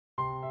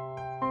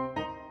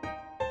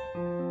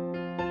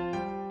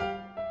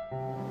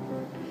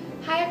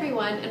Hi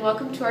everyone, and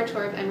welcome to our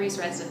tour of Emory's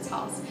residence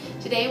halls.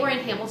 Today we're in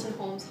Hamilton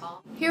Holmes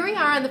Hall. Here we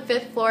are on the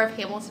 5th floor of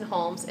Hamilton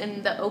Holmes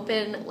in the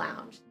open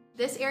lounge.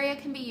 This area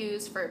can be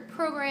used for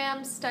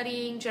programs,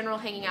 studying, general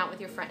hanging out with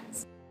your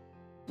friends.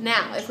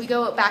 Now, if we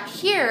go back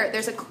here,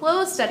 there's a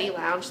closed study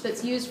lounge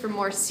that's used for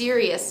more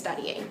serious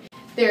studying.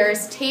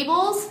 There's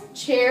tables,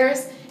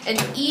 chairs, and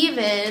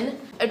even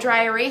a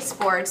dry erase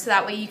board so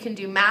that way you can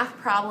do math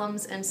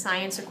problems and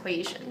science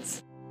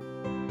equations.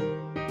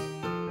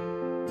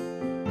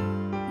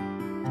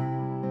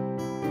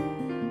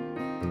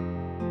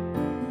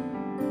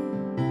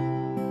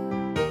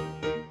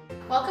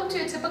 Welcome to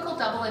a typical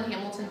double in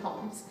Hamilton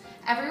Holmes.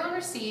 Everyone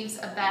receives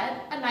a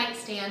bed, a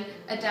nightstand,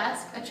 a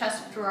desk, a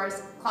chest of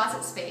drawers,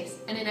 closet space,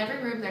 and in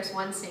every room there's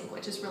one sink,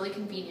 which is really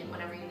convenient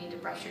whenever you need to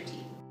brush your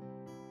teeth.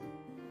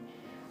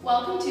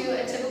 Welcome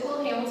to a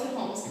typical Hamilton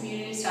Holmes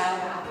community-style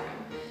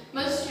bathroom.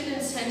 Most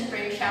students tend to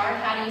bring shower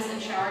caddies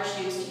and shower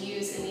shoes to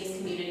use in these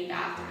community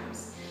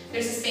bathrooms.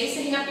 There's a space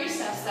to hang up your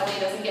stuff so that way it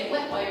doesn't get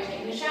wet while you're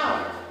taking a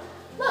shower.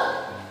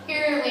 Look,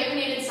 here are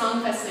laminated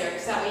Songfest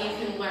lyrics, that way you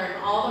can learn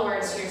all the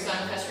words to your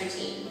Songfest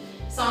routine.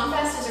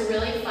 Songfest is a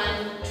really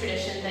fun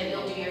tradition that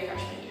you'll do your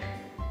freshman year.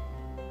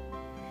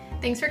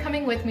 Thanks for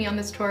coming with me on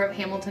this tour of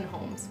Hamilton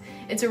Holmes.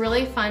 It's a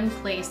really fun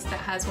place that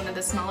has one of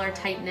the smaller,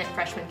 tight-knit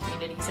freshman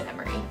communities at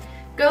Emory.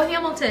 Go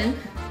Hamilton!